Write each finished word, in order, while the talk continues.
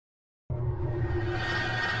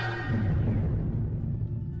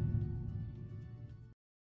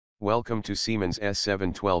Welcome to Siemens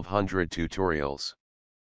S7-1200 tutorials.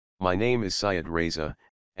 My name is Syed Reza,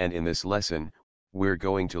 and in this lesson, we're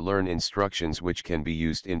going to learn instructions which can be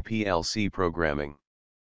used in PLC programming.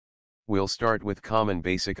 We'll start with common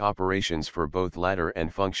basic operations for both ladder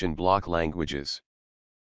and function block languages.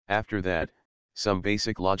 After that, some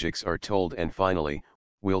basic logics are told, and finally,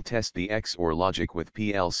 we'll test the XOR logic with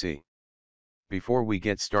PLC. Before we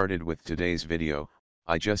get started with today's video,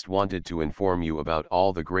 I just wanted to inform you about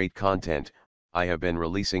all the great content I have been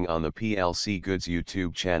releasing on the plcgoods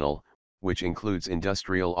YouTube channel, which includes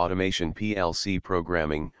industrial automation PLC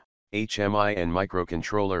programming, HMI and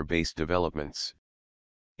microcontroller-based developments.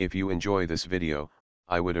 If you enjoy this video,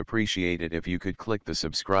 I would appreciate it if you could click the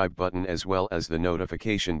subscribe button as well as the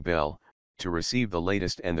notification bell, to receive the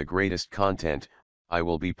latest and the greatest content I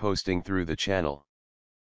will be posting through the channel.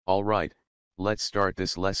 Alright, let's start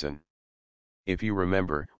this lesson. If you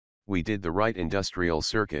remember, we did the right industrial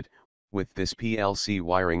circuit with this PLC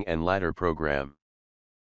wiring and ladder program.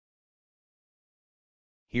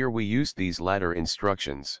 Here we used these ladder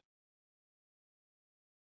instructions.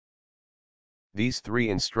 These three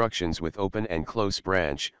instructions with open and close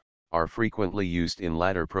branch are frequently used in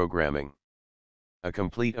ladder programming. A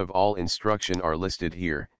complete of all instruction are listed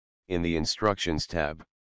here in the Instructions tab.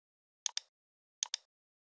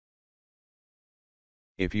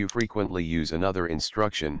 If you frequently use another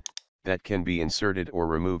instruction, that can be inserted or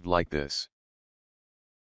removed like this.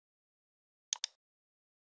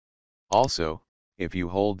 Also, if you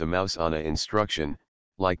hold the mouse on an instruction,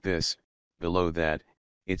 like this, below that,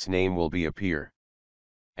 its name will be appear.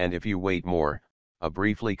 And if you wait more, a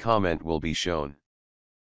briefly comment will be shown.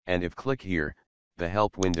 And if click here, the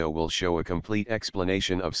help window will show a complete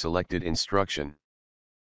explanation of selected instruction.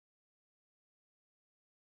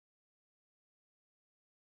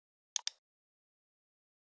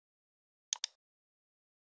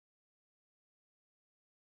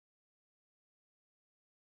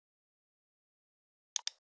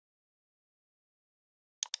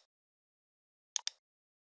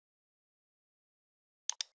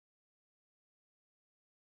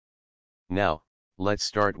 Now, let's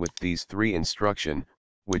start with these three instruction,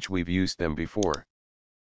 which we've used them before.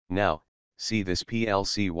 Now, see this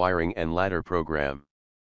PLC wiring and ladder program.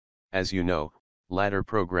 As you know, ladder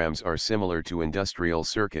programs are similar to industrial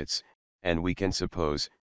circuits, and we can suppose,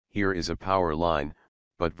 here is a power line,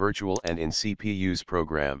 but virtual and in CPU's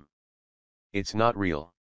program. It's not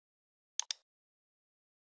real.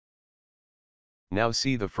 Now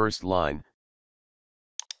see the first line.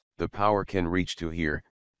 The power can reach to here.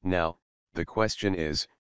 Now, the question is,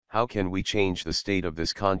 how can we change the state of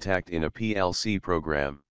this contact in a PLC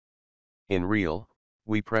program? In real,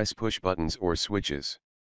 we press push buttons or switches.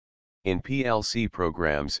 In PLC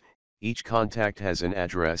programs, each contact has an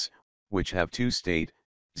address, which have two state,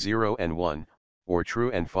 0 and 1, or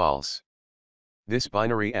true and false. This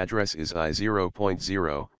binary address is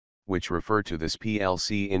I0.0, which refer to this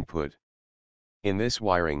PLC input. In this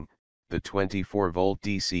wiring, the 24-volt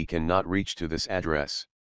DC cannot reach to this address.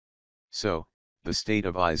 So, the state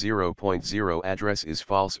of I0.0 address is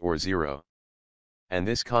false or 0. And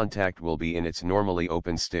this contact will be in its normally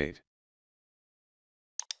open state.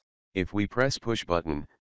 If we press push button,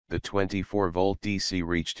 the 24-volt DC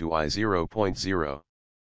reach to I0.0.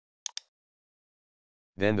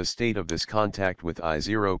 Then the state of this contact with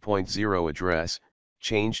I0.0 address,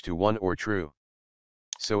 change to 1 or true.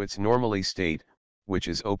 So its normally state, which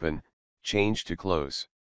is open, change to close.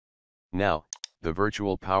 Now, the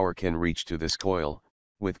virtual power can reach to this coil,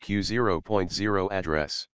 with Q0.0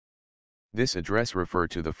 address. This address refer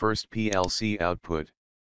to the first PLC output.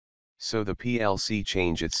 So the PLC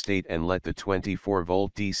change its state and let the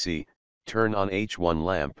 24-volt DC, turn on H1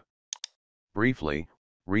 lamp. Briefly,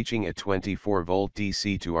 reaching a 24-volt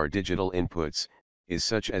DC to our digital inputs, is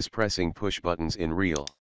such as pressing push buttons in real.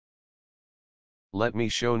 Let me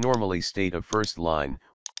show normally state of first line,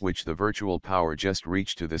 which the virtual power just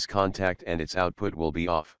reached to this contact and its output will be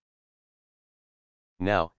off.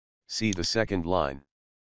 Now, see the second line.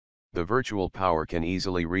 The virtual power can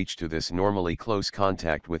easily reach to this normally close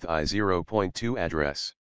contact with I0.2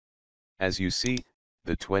 address. As you see,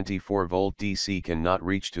 the 24-volt DC cannot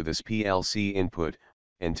reach to this PLC input,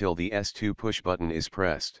 until the S2 push button is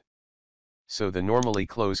pressed. So the normally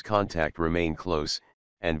close contact remain close,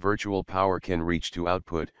 and virtual power can reach to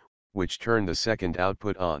output, which turn the second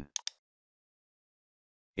output on.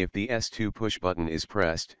 If the S2 push button is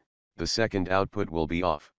pressed, the second output will be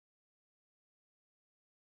off.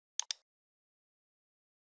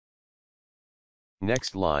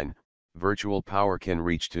 Next line, virtual power can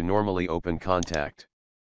reach to normally open contact.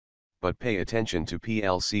 But pay attention to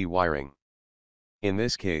PLC wiring. In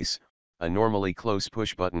this case, a normally close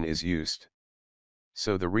push button is used.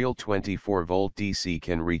 So the real 24-volt DC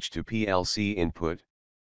can reach to PLC input.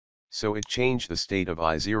 So it changed the state of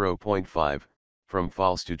I0.5, from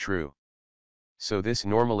false to true. So this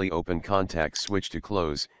normally open contact switch to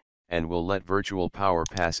close, and will let virtual power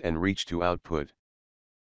pass and reach to output.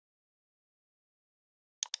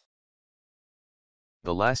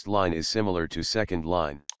 The last line is similar to second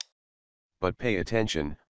line. But pay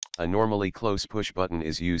attention, a normally close push button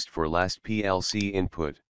is used for last PLC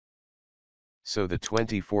input. So the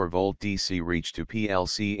 24-volt DC reach to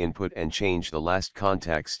PLC input and change the last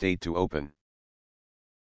contact state to open.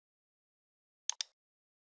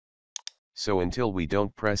 So until we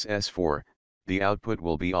don't press S4, the output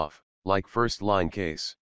will be off, like first line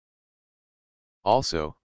case.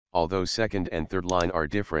 Also, although second and third line are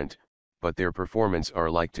different, but their performance are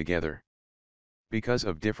like together. Because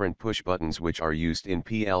of different push buttons which are used in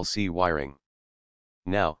PLC wiring.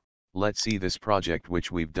 Now, let's see this project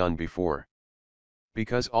which we've done before.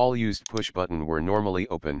 Because all used push button were normally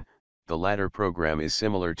open, the latter program is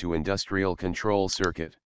similar to industrial control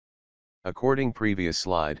circuit. According previous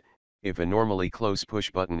slide, if a normally close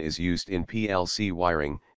push button is used in PLC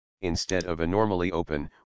wiring, instead of a normally open,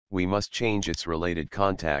 we must change its related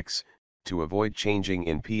contacts, to avoid changing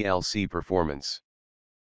in PLC performance.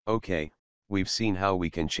 Okay, we've seen how we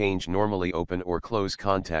can change normally open or close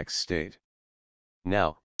contacts state.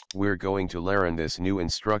 Now, we're going to learn this new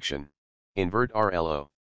instruction. Invert RLO.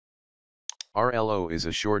 RLO is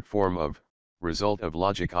a short form of result of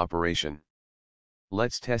logic operation.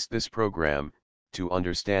 Let's test this program to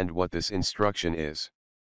understand what this instruction is.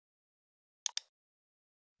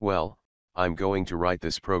 Well, I'm going to write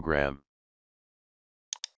this program.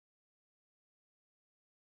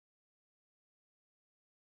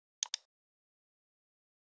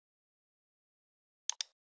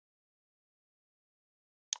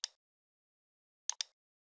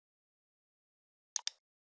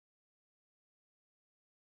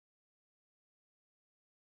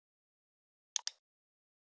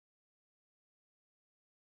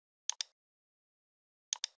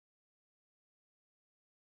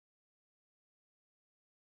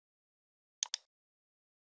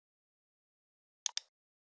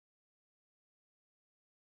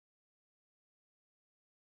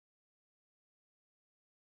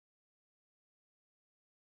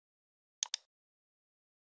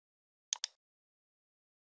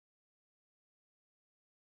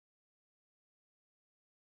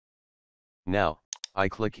 Now, I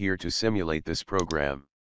click here to simulate this program.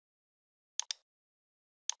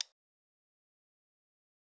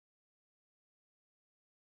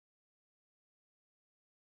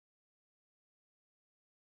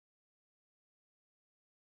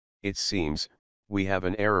 It seems, we have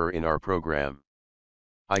an error in our program.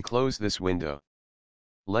 I close this window.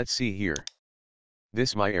 Let's see here.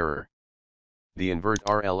 This my error. The invert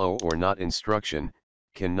RLO or not instruction,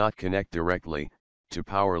 cannot connect directly, to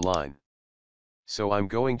power line. So I'm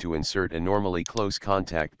going to insert a normally close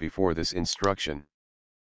contact before this instruction.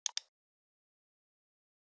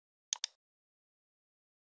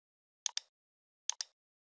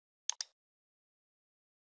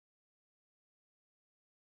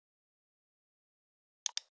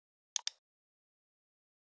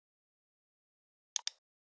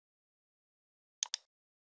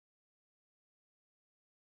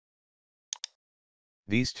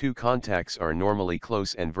 These two contacts are normally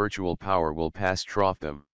close and virtual power will pass through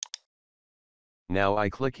them. Now I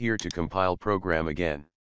click here to compile program again.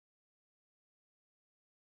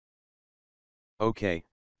 Okay,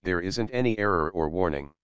 there isn't any error or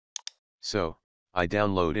warning. So, I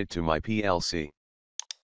download it to my PLC.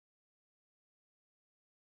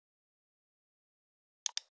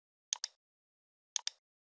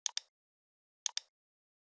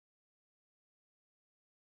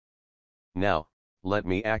 Now, let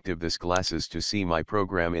me active this glasses to see my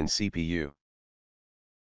program in CPU.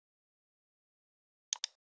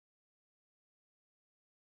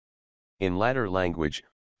 In ladder language,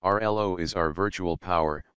 RLO is our virtual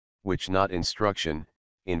power, which not instruction,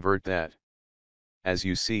 invert that. As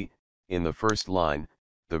you see, in the first line,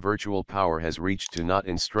 the virtual power has reached to not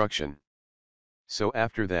instruction. So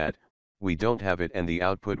after that, we don't have it and the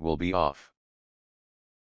output will be off.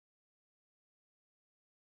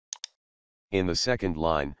 In the second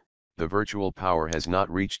line, the virtual power has not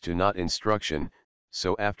reached to not instruction,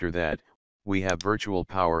 so after that, we have virtual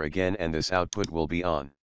power again and this output will be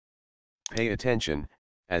on. Pay attention,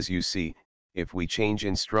 as you see, if we change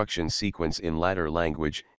instruction sequence in ladder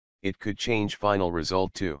language, it could change final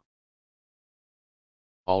result too.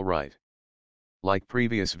 Alright. Like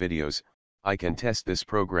previous videos, I can test this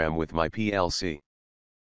program with my PLC.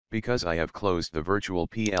 Because I have closed the virtual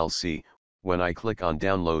PLC, when I click on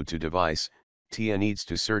Download to Device, TIA needs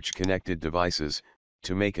to search Connected Devices,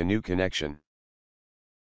 to make a new connection.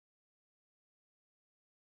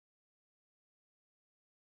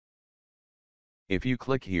 If you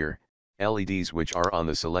click here, LEDs which are on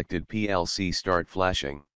the selected PLC start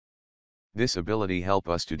flashing. This ability helps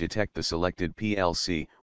us to detect the selected PLC,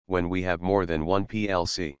 when we have more than one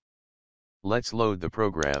PLC. Let's load the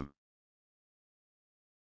program.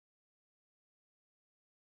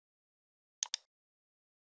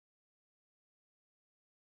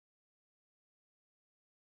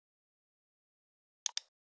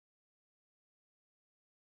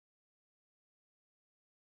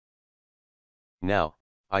 Now,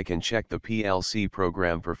 I can check the PLC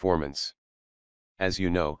program performance. As you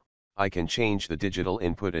know, I can change the digital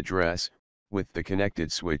input address, with the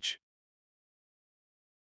connected switch.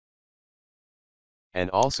 And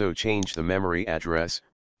also change the memory address,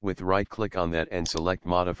 with right-click on that and select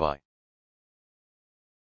Modify.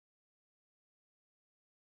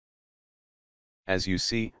 As you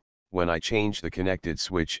see, when I change the connected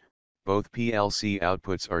switch, both PLC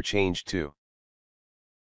outputs are changed too.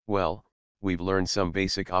 Well, we've learned some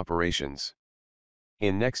basic operations.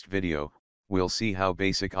 In next video, we'll see how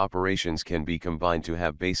basic operations can be combined to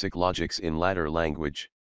have basic logics in ladder language.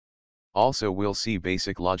 Also we'll see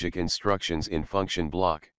basic logic instructions in function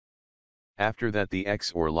block. After that the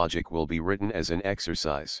XOR logic will be written as an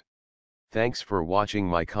exercise. Thanks for watching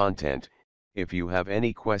my content. If you have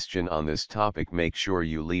any question on this topic, make sure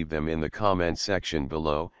you leave them in the comment section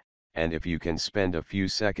below, and if you can spend a few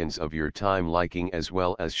seconds of your time liking as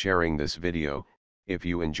well as sharing this video, if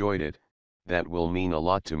you enjoyed it, that will mean a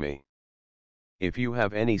lot to me. If you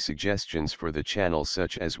have any suggestions for the channel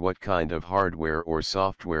such as what kind of hardware or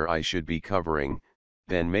software I should be covering,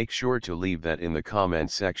 then make sure to leave that in the comment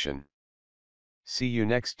section. See you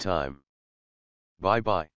next time. Bye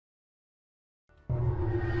bye.